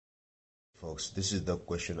Folks, this is the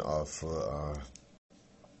question of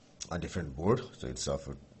a different board, so it's of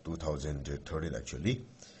 2013 actually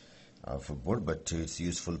for board, but it's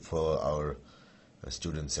useful for our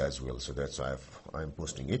students as well, so that's why I'm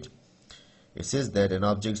posting it. It says that an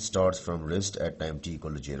object starts from rest at time t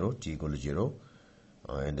equal to 0,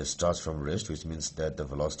 and it starts from rest, which means that the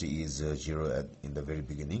velocity is 0 in the very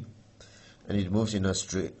beginning, and it moves in a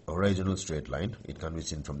horizontal straight line. It can be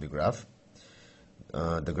seen from the graph.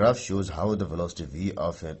 The graph shows how the velocity v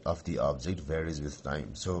of the object varies with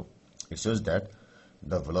time. So it shows that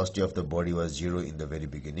the velocity of the body was 0 in the very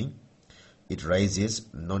beginning. It rises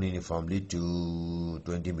non-uniformly to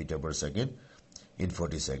 20 meter per second in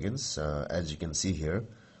 40 seconds. As you can see here,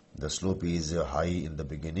 the slope is high in the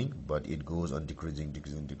beginning, but it goes on decreasing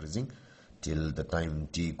till the time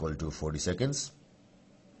t equal to 40 seconds.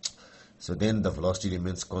 So then the velocity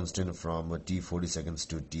remains constant from t 40 seconds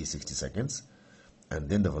to t 60 seconds. And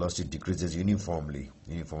then the velocity decreases uniformly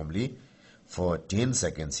for 10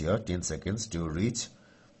 seconds here, 10 seconds to reach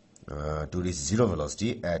zero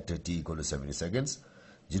velocity at t equal to 70 seconds.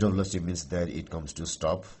 Zero velocity means that it comes to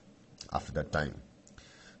stop after that time.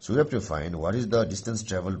 So we have to find what is the distance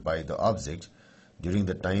traveled by the object during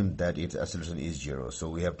the time that its acceleration is 0. So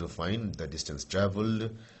we have to find the distance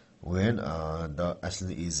traveled when the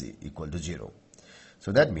acceleration is equal to 0.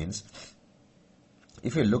 So that means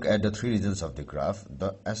if you look at the three regions of the graph,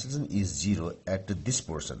 the acceleration is 0 at this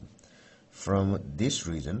portion, from this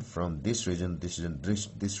region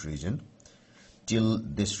till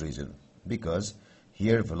this region, because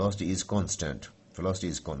here velocity is constant.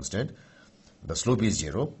 The slope is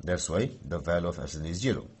 0, that's why the value of acceleration is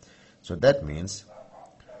 0. So that means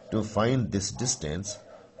to find this distance,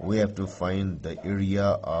 we have to find the area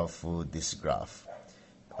of this graph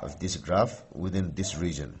within this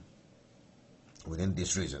region,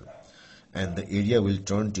 and the area will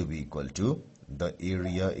turn to be equal to the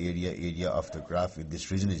area of the graph in this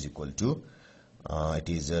region is equal to it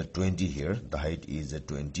is 20 here, the height is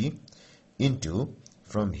 20 into,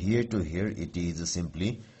 from here to here it is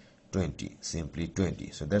simply 20,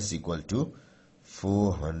 so that's equal to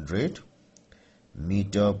 400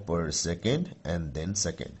 meter per second and then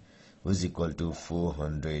second, which is equal to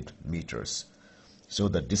 400 meters. So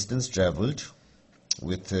the distance traveled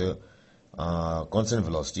with constant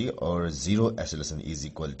velocity or zero acceleration is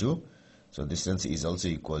equal to, so distance is also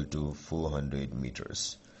equal to 400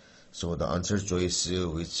 meters. So the answer choice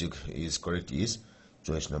which is correct is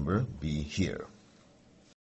choice number B here.